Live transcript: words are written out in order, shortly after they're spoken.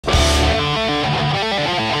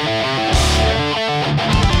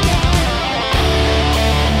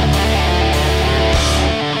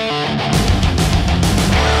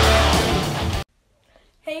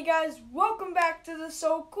guys, welcome back to the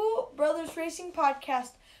Sokool Brothers Racing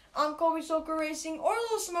Podcast. I'm Colby Sokool Racing, or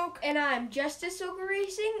Little Smoke. And I'm Justice Sokool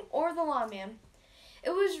Racing, or the Lawman.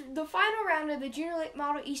 It was the final round of the Junior Late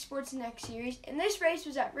Model Esports Next Series, and this race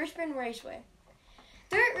was at Richmond Raceway.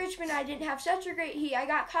 There at Richmond, I didn't have such a great heat. I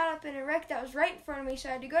got caught up in a wreck that was right in front of me, so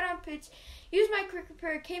I had to go down pits, use my quick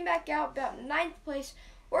repair, came back out about 9th place,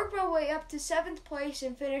 worked my way up to 7th place,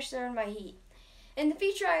 and finished there in my heat. In the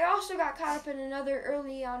feature, I also got caught up in another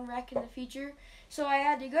early on wreck in the feature, so I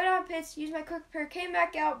had to go down pits, use my quick repair, came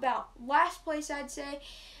back out about last place, I'd say,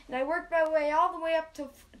 and I worked my way all the way up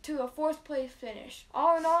to a 4th place finish.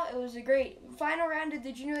 All in all, it was a great final round of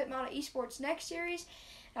the Junior Late Model Esports Next Series.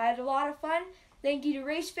 I had a lot of fun. Thank you to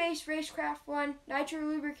Raceface, Racecraft One, Nitro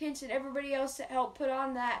Lubricants, and everybody else that helped put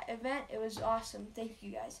on that event. It was awesome. Thank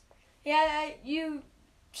you guys. Yeah, you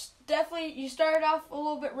started off a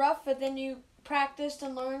little bit rough, but then you practiced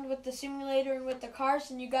and learned with the simulator and with the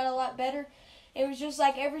cars, and you got a lot better. It was just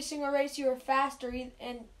like every single race you were faster,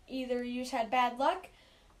 and either you just had bad luck,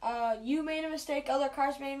 you made a mistake, other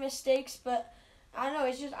cars made mistakes, but I don't know,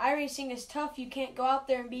 it's just iRacing is tough. You can't go out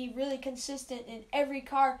there and be really consistent in every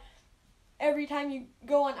car every time you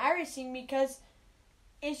go on iRacing because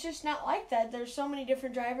it's just not like that. There's so many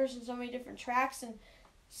different drivers and so many different tracks and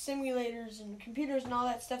simulators and computers and all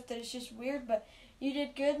that stuff that it's just weird, but you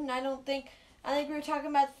did good, and I think we were talking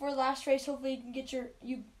about before the last race. Hopefully you can get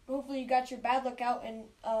hopefully you got your bad luck out in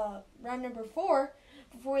round number 4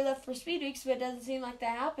 before we left for Speed Weeks, but it doesn't seem like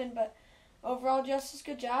that happened. But overall, Justice,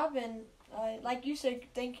 good job, and like you said,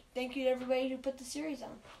 thank you to everybody who put the series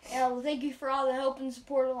on. Yeah, well, thank you for all the help and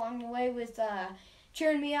support along the way with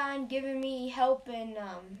cheering me on, giving me help, and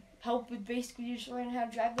help with basically just learning how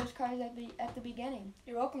to drive those cars at the beginning.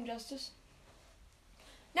 You're welcome, Justice.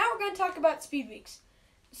 Now we're going to talk about Speed Weeks.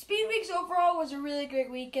 Speed Weeks overall was a really great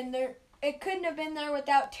week, and it couldn't have been there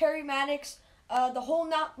without Terry Maddox, the whole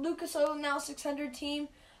Lucas Oil Now 600 team,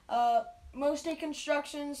 Mostay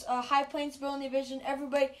Constructions, High Plains Building Division,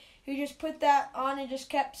 everybody who just put that on and just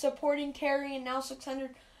kept supporting Terry and Now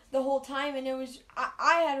 600 the whole time, and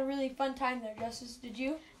I had a really fun time there. Justice, did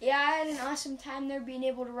you? Yeah, I had an awesome time there, being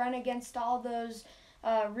able to run against all those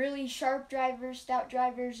really sharp drivers, stout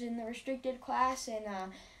drivers in the restricted class, and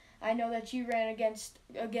I know that you ran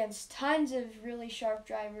against tons of really sharp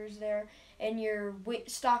drivers there in your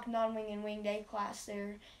stock non-wing and winged A class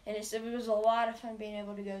there, and it was a lot of fun being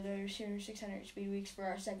able to go there to Junior 600 Speed Weeks for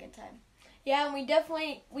our second time. Yeah, and we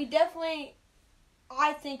definitely,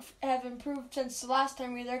 I think, have improved since the last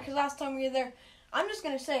time we were there. Because last time we were there, I'm just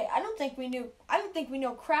gonna say, I don't think we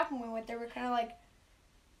know crap when we went there. We're kind of like,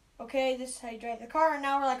 okay, this is how you drive the car, and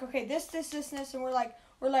now we're like, okay, this, and we're like,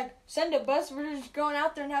 send a bus. We're just going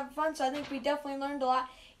out there and having fun. So I think we definitely learned a lot.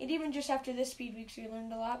 And even just after this Speed Weeks, we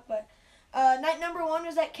learned a lot. But night number 1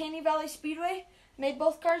 was at Caney Valley Speedway. Made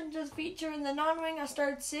both cars into the feature. In the non-wing, I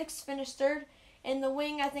started 6th, finished 3rd. In the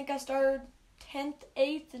wing, I think I started 10th,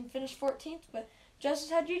 8th, and finished 14th. But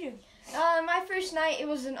Justice, how'd you do? My first night, it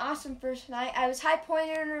was an awesome first night. I was high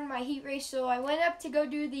point earner in my heat race, so I went up to go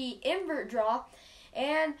do the invert draw.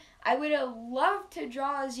 And I would have loved to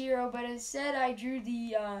draw a 0, but instead I drew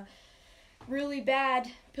the really bad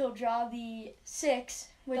pill draw, the 6,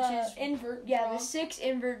 which is invert. Yeah, draw. The 6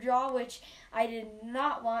 invert draw, which I did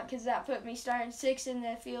not want because that put me starting 6th in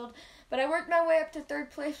the field. But I worked my way up to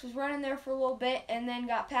 3rd place, was running there for a little bit, and then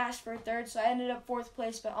got passed for 3rd, so I ended up 4th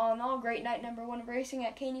place. But all in all, great night number 1 of racing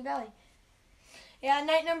at Caney Valley. Yeah,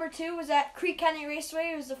 night number 2 was at Creek County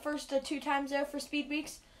Raceway. It was the first 2 times there for Speed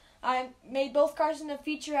Weeks. I made both cars in the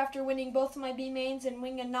feature after winning both of my B mains and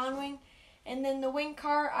wing and non-wing. And then the wing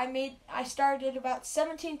car, I started about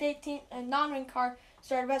 17th, 18th, and non-wing car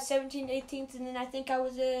started about 17th, 18th, and then I think I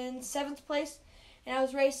was in 7th place. And I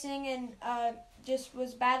was racing and just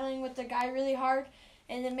was battling with the guy really hard,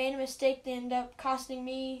 and then made a mistake that ended up costing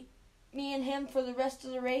me and him for the rest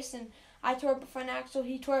of the race. And I tore up a front axle,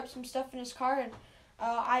 he tore up some stuff in his car, and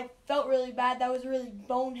I felt really bad. That was a really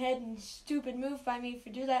bonehead and stupid move by me to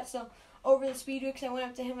do that. So over the Speed Weeks, I went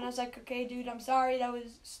up to him and I was like, okay, dude, I'm sorry. That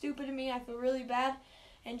was stupid of me. I feel really bad.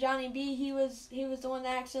 And Johnny B, he was the one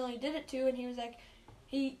that accidentally did it to, and he was like,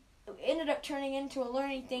 he ended up turning into a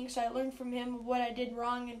learning thing. So I learned from him what I did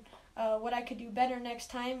wrong and what I could do better next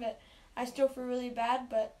time. But I still feel really bad.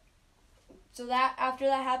 But so that after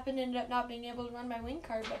that happened, ended up not being able to run my wing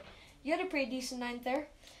car. But you had a pretty decent night there.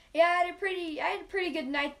 Yeah, I had a pretty good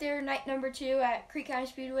night there, night number 2 at Creek County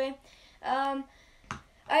Speedway. I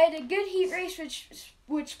had a good heat race,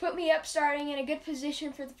 which put me up starting in a good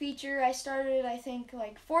position for the feature. I started, I think,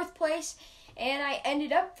 like 4th place, and I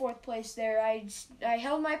ended up 4th place there. I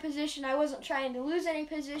held my position. I wasn't trying to lose any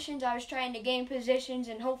positions. I was trying to gain positions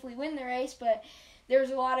and hopefully win the race, but there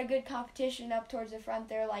was a lot of good competition up towards the front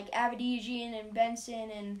there, like Avedigian and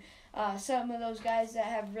Benson and some of those guys that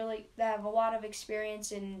have a lot of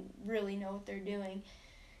experience and really know what they're doing.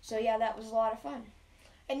 So yeah, that was a lot of fun.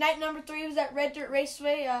 And night number 3 was at Red Dirt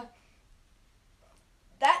Raceway.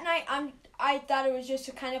 That night, I thought it was just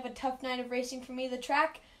a kind of a tough night of racing for me. The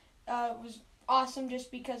track was awesome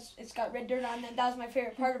just because it's got red dirt on it. That was my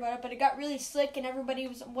favorite part about it. But it got really slick and everybody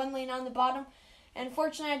was one lane on the bottom. And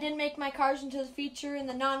unfortunately, I didn't make my cars into the feature, and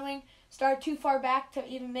the non-wing started too far back to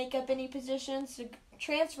even make up any positions to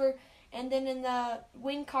transfer. And then in the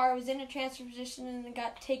wing car, I was in a transfer position and it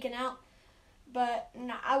got taken out. But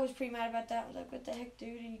no, I was pretty mad about that. I was like, what the heck,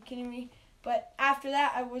 dude? Are you kidding me? But after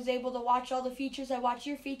that, I was able to watch all the features. I watched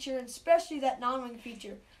your feature, and especially that non-wing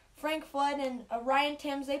feature. Frank Flood and Ryan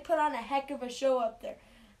Timms, they put on a heck of a show up there.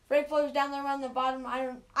 Frank Flood was down there around the bottom.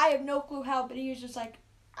 I have no clue how, but he was just like,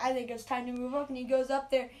 I think it's time to move up. And he goes up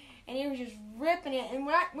there, and he was just ripping it. And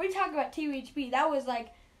when we talk about TUHB, that was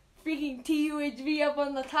like freaking TUHB up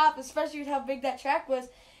on the top, especially with how big that track was.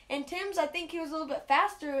 And Timms, I think he was a little bit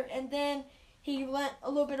faster, and then he went a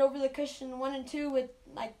little bit over the cushion 1 and 2 with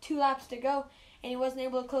like 2 laps to go, and he wasn't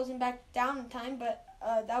able to close him back down in time. But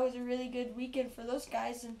that was a really good weekend for those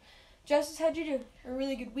guys. And Justice, how'd you do? A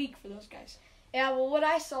really good week for those guys. Yeah, well, what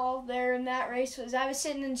I saw there in that race was I was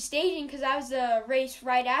sitting in staging because I was the race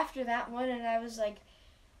right after that one, and I was like,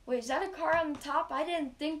 wait, is that a car on the top? I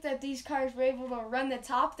didn't think that these cars were able to run the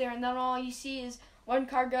top there, and then all you see is one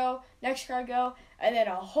car go, next car go, and then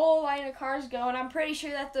a whole line of cars go, and I'm pretty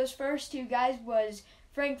sure that those first 2 guys was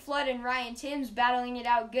Frank Flood and Ryan Timms battling it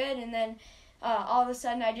out good, and then all of a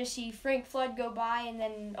sudden I just see Frank Flood go by, and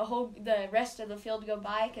then the rest of the field go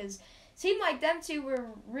by, because seemed like them 2 were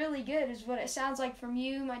really good, is what it sounds like from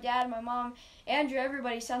you, my dad, my mom, Andrew,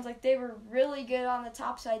 everybody. Sounds like they were really good on the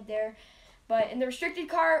top side there. But in the restricted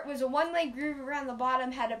car, it was a 1-lane groove around the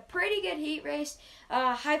bottom, had a pretty good heat race.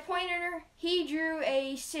 High Pointer, he drew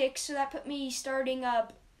a 6, so that put me starting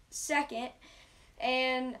up 2nd.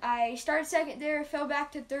 And I started 2nd there, fell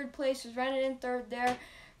back to 3rd place, was running in 3rd there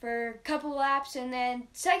for a couple laps, and then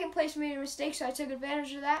 2nd place made a mistake, so I took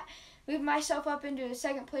advantage of that. Moved myself up into a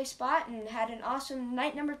 2nd place spot and had an awesome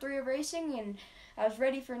night number 3 of racing, and I was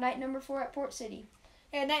ready for night number 4 at Port City.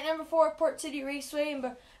 Yeah, night number 4 at Port City Raceway, and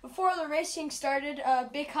before the racing started,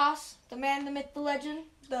 Big Haas, the man, the myth, the legend,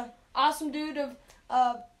 the awesome dude of,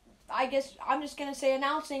 I guess I'm just going to say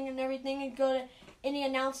announcing and everything, and go to any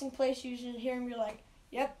announcing place you should hear him, you're like,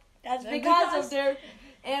 yep, that's Big Haas up there.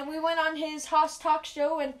 And we went on his Haas Talk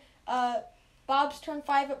show, and Bob's turned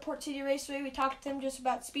 5 at Port City Raceway. We talked to him just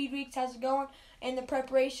about Speed Weeks, how's it going, and the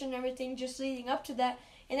preparation and everything just leading up to that.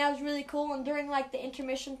 And that was really cool. And during like the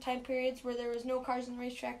intermission time periods where there was no cars on the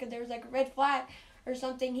racetrack and there was like a red flag or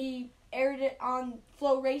something, he aired it on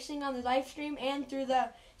Flow Racing on the live stream and through the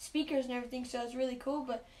speakers and everything. So it was really cool.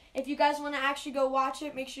 But if you guys want to actually go watch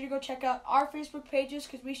it, make sure to go check out our Facebook pages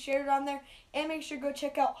because we shared it on there. And make sure to go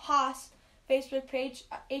check out Haas Facebook page,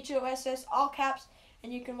 HOSS, all caps.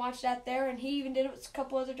 And you can watch that there, and he even did it with a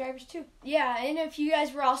couple other drivers too. Yeah, and if you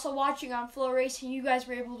guys were also watching on Flow Racing, you guys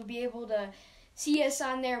were able to see us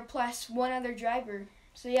on there plus one other driver.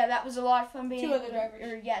 So yeah, that was a lot of fun being two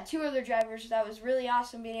other drivers. That was really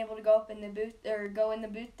awesome being able to go in the booth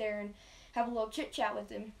there and have a little chit chat with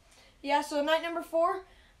him. Yeah, so night number 4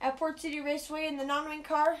 at Port City Raceway in the non-wing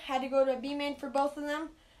car, had to go to B-main for both of them.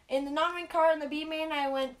 In the non-wing car and the B-main,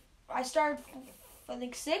 I started I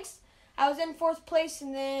think 6th. I was in 4th place,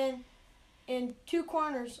 and then in 2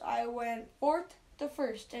 corners, I went 4th to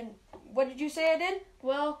 1st. And what did you say I did?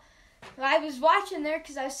 Well, I was watching there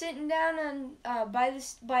because I was sitting down on by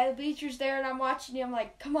the bleachers there, and I'm watching you. I'm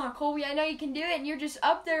like, come on, Colby, I know you can do it. And you're just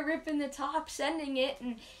up there ripping the top, sending it.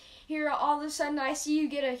 And here, all of a sudden, I see you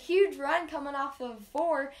get a huge run coming off of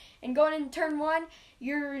 4 and going into turn 1.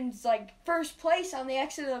 You're in like 1st place on the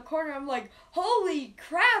exit of the corner. I'm like, holy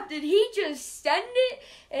crap, did he just send it?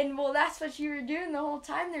 And well, that's what you were doing the whole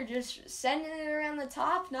time. They're just sending it around the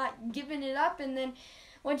top, not giving it up. And then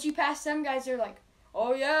once you pass them guys, they're like,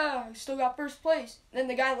 oh yeah, I still got 1st place. And then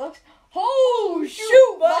the guy looks, oh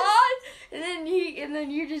shoot, bud! And then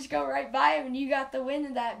you just go right by him, and you got the win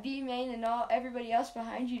of that B main, and everybody else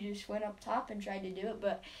behind you just went up top and tried to do it,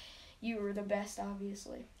 but you were the best,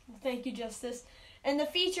 obviously. Thank you, Justice. And the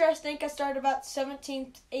feature, I think I started about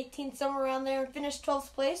 17th, 18th, somewhere around there, and finished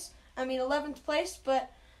 11th place,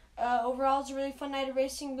 but overall it was a really fun night of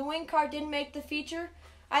racing. The wing car didn't make the feature.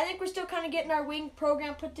 I think we're still kind of getting our wing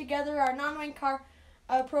program put together. Our non-wing car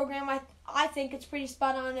program. I think it's pretty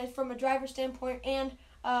spot on from a driver standpoint, and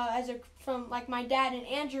from like my dad and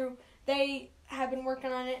Andrew, they have been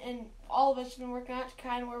working on it, and all of us have been working on it to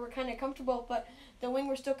kind of where we're kind of comfortable. But the wing,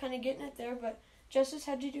 we're still kind of getting it there. But Justice,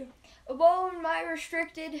 how'd you do? Well, in my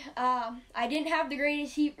restricted, I didn't have the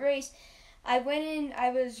greatest heat race. I went in, I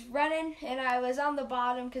was running, and I was on the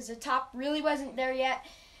bottom because the top really wasn't there yet.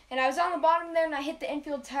 And I was on the bottom there, and I hit the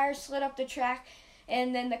infield tire, slid up the track,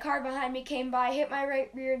 and then the car behind me came by, hit my right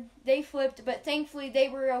rear. They flipped, but thankfully they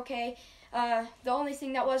were okay. The only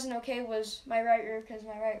thing that wasn't okay was my right rear, because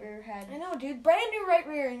my right rear had... I know, dude. Brand new right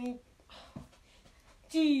rear, and you...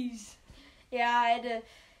 Jeez. Yeah, I had to...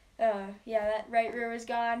 that right rear was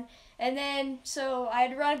gone. And then, so I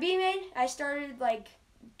had to run a B main. I started,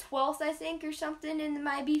 12th, I think, or something in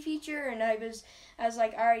my B feature, and I was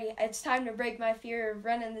like, alright, it's time to break my fear of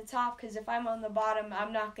running the top, because if I'm on the bottom,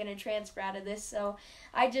 I'm not going to transfer out of this. So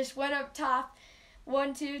I just went up top,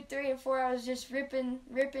 1, 2, 3, and 4. I was just ripping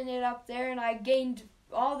it up there, and I gained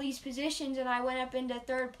all these positions, and I went up into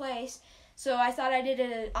 3rd place. So I thought I did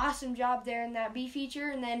an awesome job there in that B feature,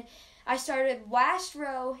 and then I started last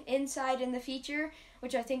row inside in the feature,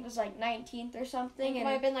 which I think was 19th or something. It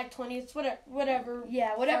might have been 20th, whatever.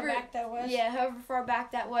 Yeah, whatever. Far back that was. Yeah, however far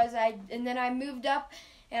back that was. And then I moved up,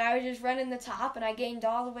 and I was just running the top, and I gained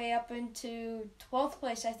all the way up into 12th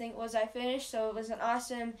place, I think was I finished. So it was an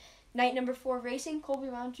awesome night number 4 of racing. Colby,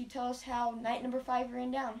 why don't you tell us how night number 5 ran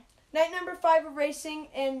down? Night number 5 of racing,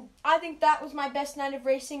 and I think that was my best night of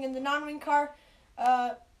racing. In the non-wing car,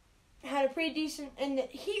 had a pretty decent, in the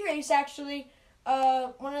heat race actually,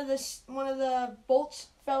 one of the bolts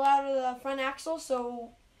fell out of the front axle,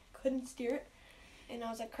 so couldn't steer it, and I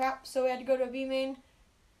was like, crap. So we had to go to a B main.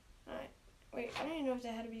 Wait, I don't even know if they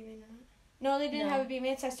had a B main or not. No, they didn't have a B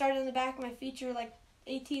main. So I started in the back of my feature,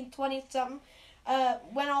 18th, 20th, something.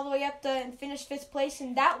 Went all the way up and finished 5th place,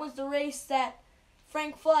 and that was the race that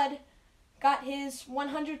Frank Flood got his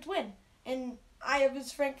 100th win. And I have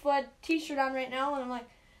his Frank Flood t-shirt on right now, and I'm like,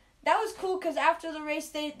 that was cool, because after the race,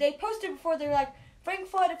 they posted before, they were like, Frank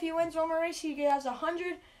Flood, if he wins one more race, he has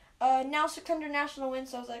 100, now 600 national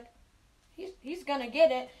wins. So I was like, he's going to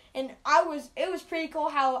get it. And it was pretty cool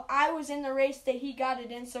how I was in the race that he got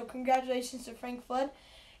it in, so congratulations to Frank Flood.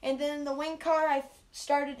 And then in the wing car, I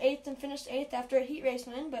started 8th and finished 8th after a heat race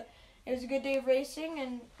win, but it was a good day of racing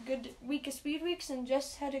and good week of speed weeks, and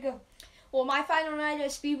just had to go. Well, my final night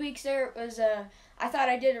of speed weeks there was, I thought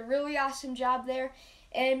I did a really awesome job there.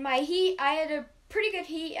 And my heat, I had a pretty good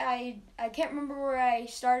heat. I can't remember where I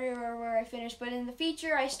started or where I finished, but in the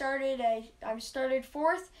feature I started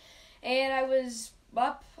 4th, and I was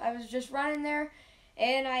up. I was just running there,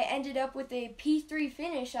 and I ended up with a P3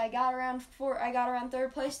 finish. I got around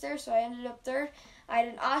 3rd place there, so I ended up 3rd. I had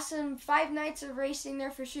an awesome 5 nights of racing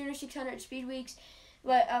there for Sooner 600 Speed Weeks.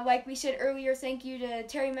 Like we said earlier, thank you to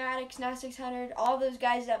Terry Maddox, Now 600, all those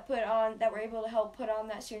guys that were able to help put on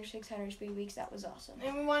that Sooner 600 Speed Weeks. That was awesome.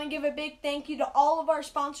 And we want to give a big thank you to all of our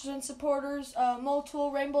sponsors and supporters,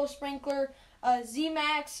 Motul, Rainbow Sprinkler,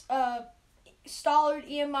 Z-Max, Stollard,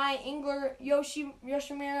 EMI, Engler,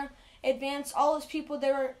 Yoshimura, Advance, all those people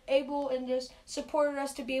that were able and just supported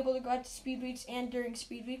us to be able to go out to Speed Weeks and during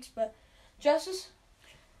Speed Weeks. But, Justice,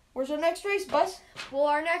 where's our next race, Buzz? Well,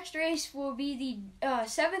 our next race will be the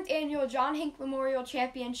 7th Annual John Hink Memorial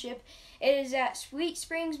Championship. It is at Sweet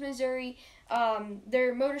Springs, Missouri.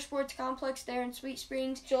 Their motorsports complex there in Sweet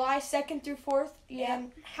Springs. July 2nd through 4th. Yeah.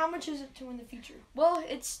 And how much is it to win the feature? Well,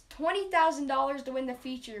 it's $20,000 to win the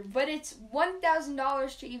feature, but it's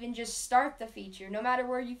 $1,000 to even just start the feature. No matter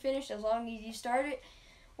where you finish, as long as you start it,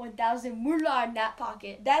 1,000 moolah in that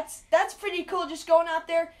pocket. That's pretty cool, just going out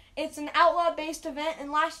there. It's an outlaw-based event,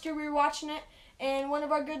 and last year we were watching it, and one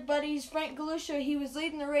of our good buddies, Frank Galusha, he was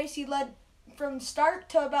leading the race. He led from start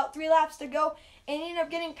to about 3 laps to go, and he ended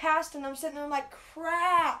up getting passed, and I'm sitting there, I'm like,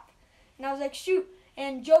 crap. And I was like, shoot.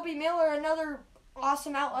 And Joby Miller, another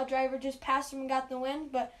awesome outlaw driver, just passed him and got the win.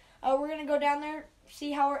 But we're going to go down there,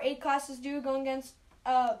 see how our A classes do, going against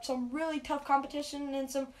some really tough competition and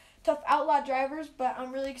some tough outlaw drivers. But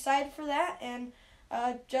I'm really excited for that. And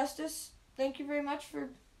Justice, thank you very much for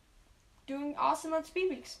doing awesome on Speed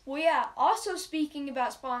Weeks. Well, yeah, also speaking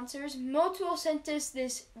about sponsors, Motul sent us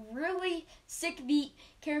this really sick beat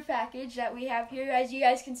care package that we have here. As you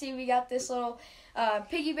guys can see, we got this little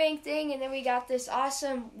piggy bank thing, and then we got this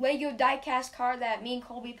awesome Lego die-cast car that me and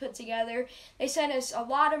Colby put together. They sent us a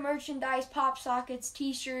lot of merchandise, pop sockets,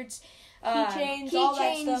 t-shirts, keychains, all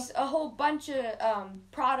that stuff. A whole bunch of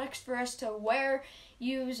products for us to wear,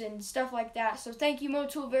 use, and stuff like that. So thank you,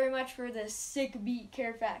 Motul, very much for the sick beat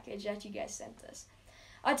care package that you guys sent us.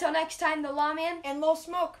 Until next time, the Lawman and Low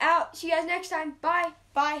Smoke. out. See you guys next time. Bye.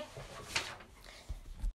 Bye.